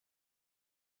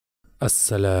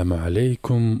Ассаляму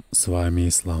алейкум, с вами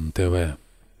Ислам ТВ.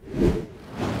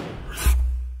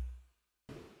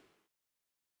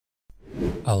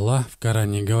 Аллах в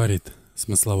Коране говорит,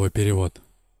 смысловой перевод: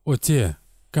 «О те,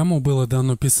 кому было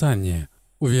дано Писание,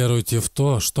 уверуйте в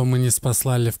то, что мы не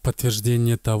спаслали в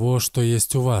подтверждение того, что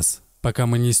есть у вас, пока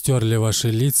мы не стерли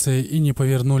ваши лица и не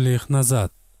повернули их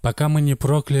назад, пока мы не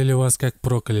прокляли вас, как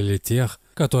прокляли тех,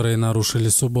 которые нарушили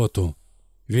субботу.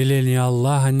 Веление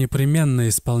Аллаха непременно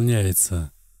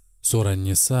исполняется». Сура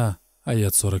Ниса,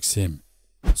 аят 47.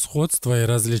 Сходство и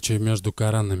различия между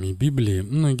Кораном и Библией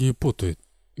многие путают.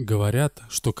 Говорят,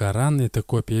 что Коран — это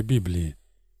копия Библии.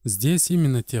 Здесь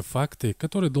именно те факты,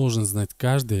 которые должен знать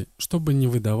каждый, чтобы не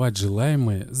выдавать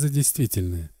желаемое за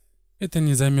действительное. Это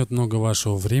не займет много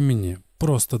вашего времени,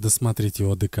 просто досмотрите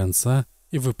его до конца,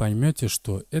 и вы поймете,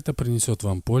 что это принесет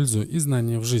вам пользу и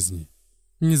знания в жизни.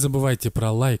 Не забывайте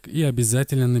про лайк и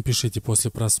обязательно напишите после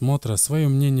просмотра свое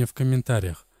мнение в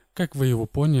комментариях, как вы его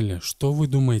поняли, что вы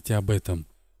думаете об этом.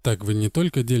 Так вы не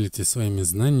только делитесь своими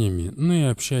знаниями, но и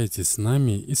общаетесь с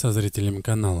нами и со зрителями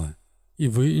канала. И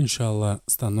вы, иншаллах,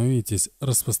 становитесь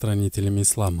распространителями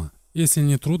ислама. Если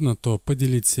не трудно, то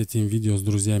поделитесь этим видео с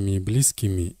друзьями и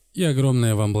близкими. И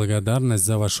огромная вам благодарность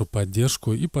за вашу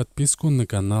поддержку и подписку на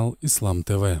канал Ислам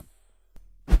ТВ.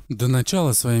 До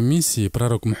начала своей миссии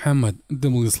пророк Мухаммад, да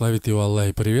благословит его Аллах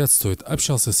и приветствует,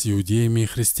 общался с иудеями и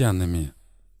христианами.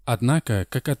 Однако,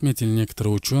 как отметили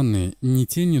некоторые ученые, ни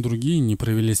те, ни другие не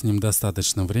провели с ним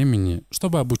достаточно времени,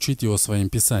 чтобы обучить его своим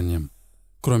писаниям.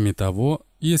 Кроме того,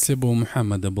 если бы у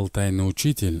Мухаммада был тайный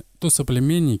учитель, то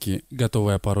соплеменники,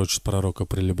 готовые опорочить пророка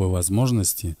при любой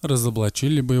возможности,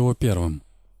 разоблачили бы его первым.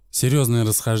 Серьезные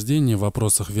расхождения в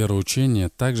вопросах вероучения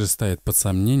также ставят под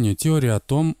сомнение теорию о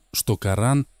том, что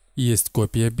Коран есть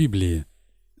копия Библии.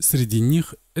 Среди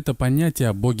них это понятие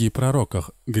о Боге и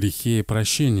пророках, грехе и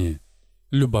прощении.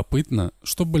 Любопытно,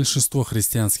 что большинство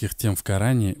христианских тем в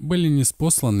Коране были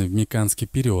ниспосланы в мекканский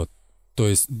период, то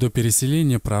есть до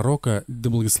переселения пророка, да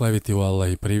благословит его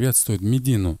Аллах и приветствует,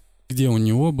 Медину, где у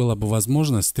него была бы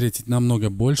возможность встретить намного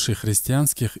больше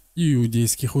христианских и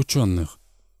иудейских ученых.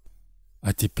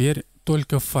 А теперь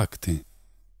только факты.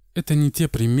 Это не те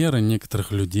примеры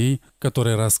некоторых людей,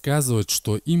 которые рассказывают,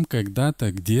 что им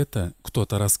когда-то где-то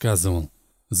кто-то рассказывал.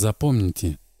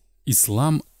 Запомните,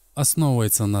 ислам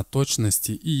основывается на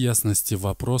точности и ясности в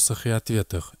вопросах и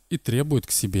ответах и требует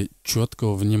к себе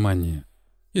четкого внимания.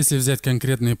 Если взять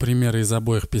конкретные примеры из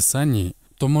обоих писаний,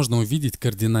 то можно увидеть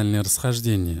кардинальные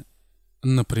расхождения.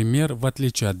 Например, в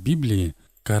отличие от Библии,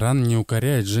 Коран не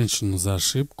укоряет женщину за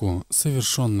ошибку,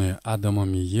 совершенную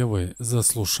Адамом и Евой за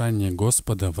слушание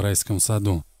Господа в райском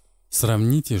саду.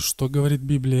 Сравните, что говорит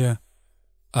Библия.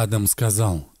 Адам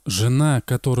сказал: «Жена,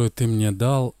 которую ты мне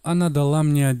дал, она дала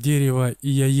мне от дерева, и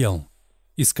я ел.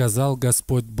 И сказал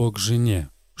Господь Бог жене: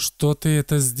 что ты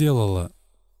это сделала?»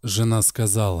 Жена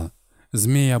сказала: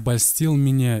 «Змей обольстил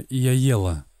меня, и я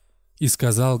ела». И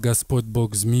сказал Господь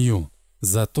Бог змею: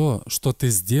 «За то, что ты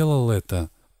сделал это,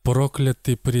 проклят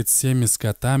ты пред всеми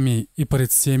скотами и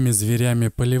пред всеми зверями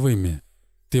полевыми.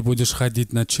 Ты будешь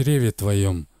ходить на чреве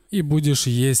твоем, и будешь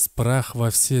есть прах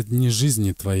во все дни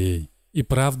жизни твоей. И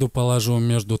правду положу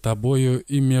между тобою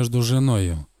и между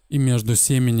женою, и между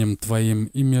семенем твоим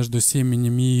и между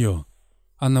семенем ее.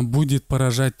 Она будет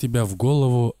поражать тебя в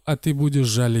голову, а ты будешь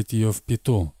жалить ее в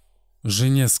пяту».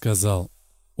 Жене сказал: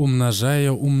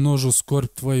 «Умножая, умножу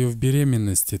скорбь твою в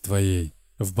беременности твоей.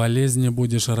 В болезни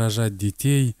будешь рожать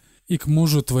детей, и к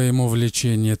мужу твоему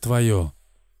влечение твое,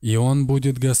 и он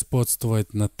будет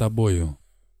господствовать над тобою».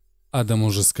 Адам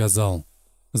уже сказал: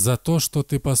 «За то, что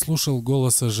ты послушал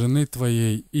голоса жены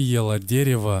твоей и ел от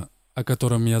дерева, о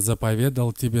котором я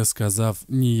заповедал тебе, сказав: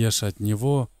 не ешь от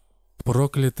него,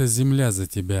 проклята земля за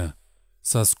тебя.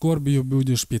 Со скорбью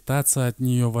будешь питаться от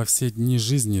нее во все дни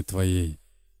жизни твоей».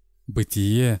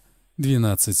 Бытие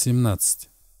 12:17.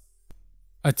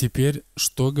 А теперь,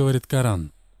 что говорит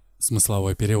Коран?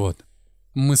 Смысловой перевод.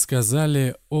 «Мы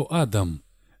сказали: о Адам,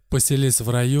 поселись в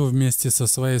раю вместе со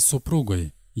своей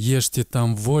супругой, ешьте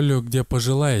там волю, где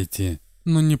пожелаете,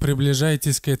 но не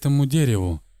приближайтесь к этому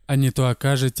дереву, а не то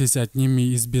окажетесь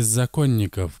одними из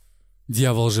беззаконников».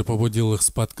 Дьявол же побудил их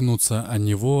споткнуться о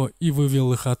него и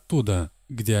вывел их оттуда,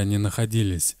 где они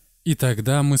находились. И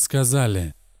тогда мы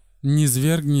сказали: «Не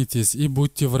свергнитесь и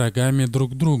будьте врагами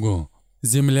друг другу.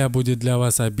 Земля будет для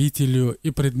вас обителью и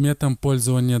предметом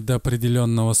пользования до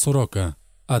определенного срока».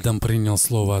 Адам принял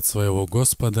слово от своего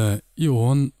Господа, и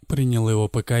он принял его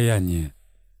покаяние.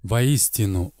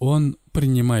 Воистину, он,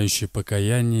 принимающий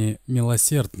покаяние,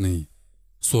 милосердный.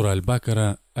 Сура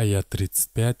Аль-Бакара, аят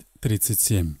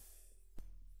 35-37.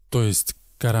 То есть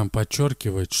Коран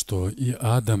подчеркивает, что и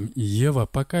Адам, и Ева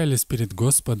покаялись перед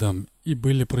Господом и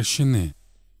были прощены.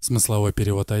 Смысловой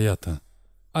перевод аята.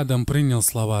 Адам принял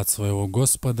слова от своего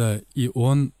Господа, и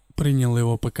он принял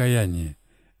его покаяние.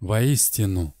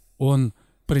 Воистину, он,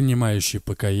 принимающий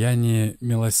покаяние,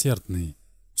 милосердный.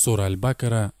 Сура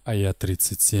Аль-Бакара, аят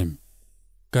 37.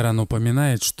 Коран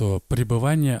упоминает, что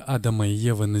пребывание Адама и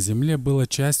Евы на земле было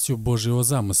частью Божьего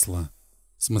замысла.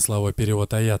 Смысловой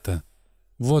перевод аята.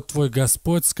 «Вот твой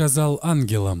Господь сказал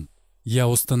ангелам: я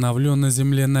установлю на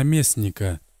земле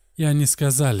наместника». И они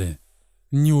сказали: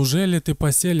 «Неужели ты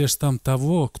поселишь там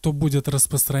того, кто будет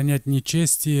распространять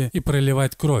нечестие и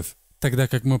проливать кровь, тогда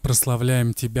как мы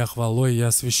прославляем тебя хвалой и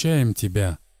освящаем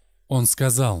тебя?» Он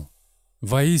сказал: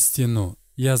 «Воистину,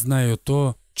 я знаю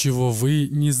то, чего вы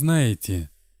не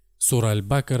знаете». Сура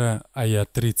Аль-Бакара,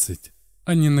 аят 30.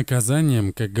 А не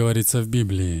наказанием, как говорится в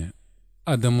Библии.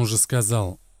 Адам уже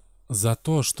сказал: «За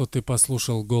то, что ты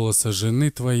послушал голоса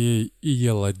жены твоей и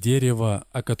ел от дерева,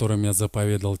 о котором я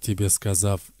заповедал тебе,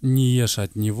 сказав: не ешь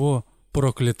от него,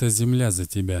 проклята земля за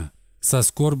тебя. Со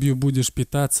скорбью будешь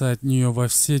питаться от нее во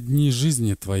все дни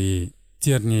жизни твоей.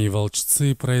 Терния и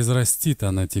волчцы произрастит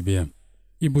она тебе.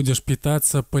 И будешь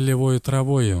питаться полевою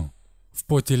травою. В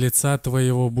поте лица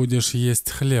твоего будешь есть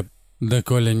хлеб,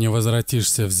 доколе не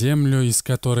возвратишься в землю, из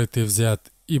которой ты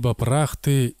взят, ибо прах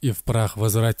ты, и в прах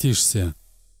возвратишься».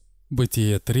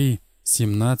 Бытие 3,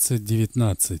 17,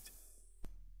 19.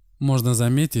 Можно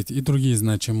заметить и другие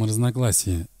значимые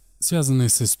разногласия, связанные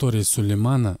с историей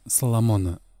Сулеймана,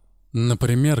 Соломона.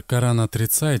 Например, Коран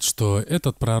отрицает, что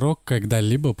этот пророк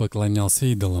когда-либо поклонялся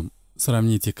идолам.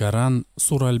 Сравните Коран,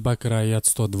 сура Аль-Бакара, аят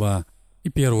 102, и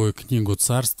первую книгу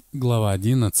Царств, глава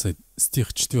 11,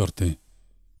 стих 4.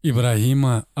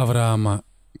 Ибрагима, Авраама.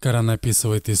 Коран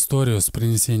описывает историю с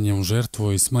принесением в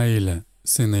жертву Исмаиля,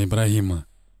 сына Ибрагима,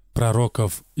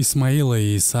 пророков Исмаила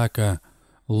и Исаака,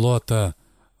 Лота,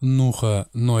 Нуха,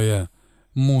 Ноя,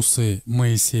 Мусы,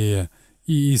 Моисея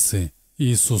и Исы,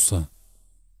 Иисуса.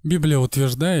 Библия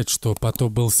утверждает, что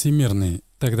потоп был всемирный,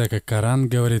 тогда как Коран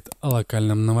говорит о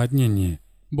локальном наводнении.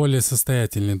 Более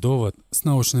состоятельный довод с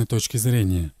научной точки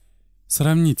зрения.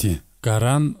 Сравните.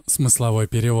 Коран, смысловой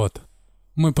перевод.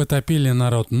 «Мы потопили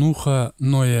народ Нуха,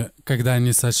 Ноя, когда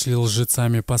они сочли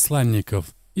лжецами посланников,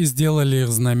 и сделали их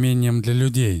знамением для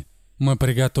людей. Мы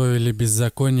приготовили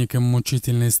беззаконникам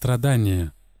мучительные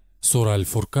страдания». Сура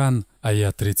Аль-Фуркан,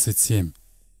 аят 37.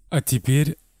 А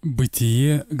теперь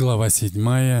Бытие, глава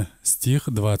 7, стих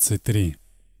 23.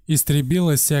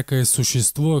 «Истребилось всякое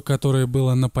существо, которое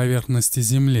было на поверхности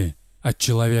земли, от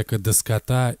человека до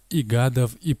скота и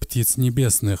гадов и птиц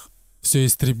небесных. Все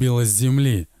истребилось с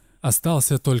земли,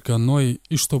 остался только Ной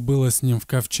и что было с ним в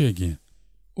ковчеге».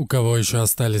 У кого еще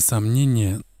остались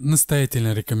сомнения,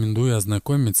 настоятельно рекомендую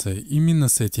ознакомиться именно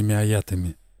с этими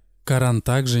аятами. Коран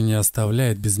также не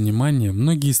оставляет без внимания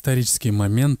многие исторические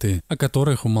моменты, о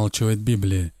которых умалчивает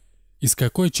Библия. Из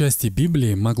какой части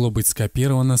Библии могло быть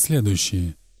скопировано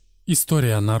следующее?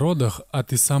 История о народах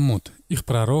Ад и Самуд, их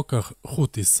пророках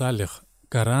Худ и Салих,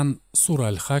 Коран, сура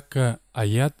Аль-Хакка,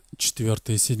 аят 4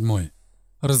 и 7.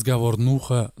 Разговор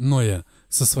Нуха, Ноя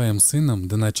со своим сыном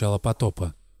до начала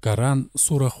потопа. Коран,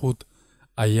 сура Худ,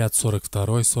 аят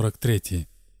 42-43.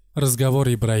 Разговор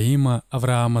Ибрагима,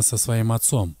 Авраама со своим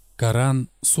отцом. Коран,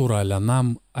 сура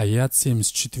Аль-Анам, аят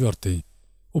 74.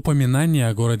 Упоминание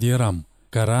о городе Ирам.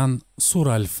 Коран,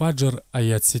 сура Аль-Фаджр,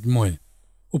 аят 7.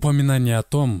 Упоминание о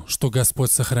том, что Господь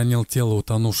сохранил тело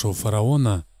утонувшего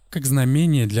фараона как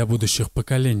знамение для будущих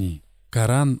поколений.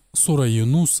 Коран, сура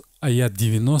Юнус, аят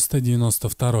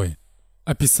 90-92.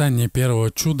 Описание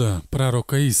первого чуда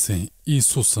пророка Исы,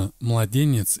 Иисуса,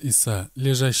 младенец Иса,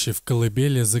 лежащий в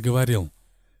колыбели, заговорил.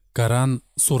 Коран,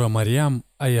 сура Марьям,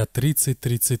 аят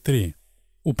 30-33.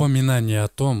 Упоминание о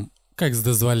том, как с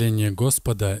дозволения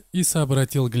Господа Иса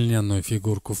обратил глиняную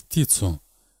фигурку в птицу.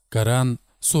 Коран,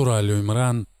 сура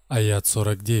Аль-Имран, аят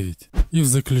 49. И в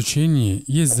заключении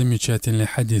есть замечательный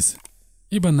хадис.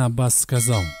 Ибн Аббас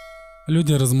сказал: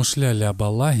 люди размышляли об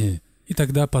Аллахе, и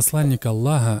тогда посланник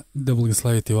Аллаха, да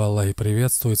благословит его Аллах и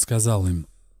приветствует, сказал им: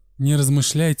 не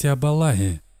размышляйте об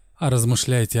Аллахе, а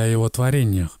размышляйте о его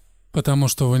творениях, потому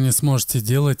что вы не сможете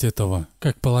делать этого,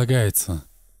 как полагается.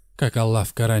 Как Аллах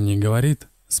в Коране говорит,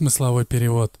 смысловой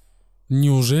перевод: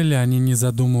 неужели они не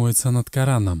задумываются над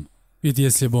Кораном? Ведь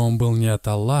если бы он был не от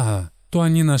Аллаха, то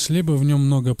они нашли бы в нем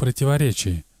много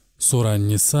противоречий. Сура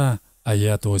Ан-Ниса,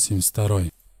 аят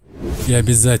 82. И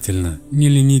обязательно не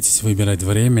ленитесь выбирать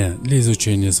время для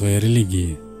изучения своей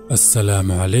религии.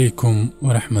 Ассаляму алейкум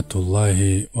ва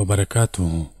рахматуллахи ва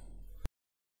баракатуху.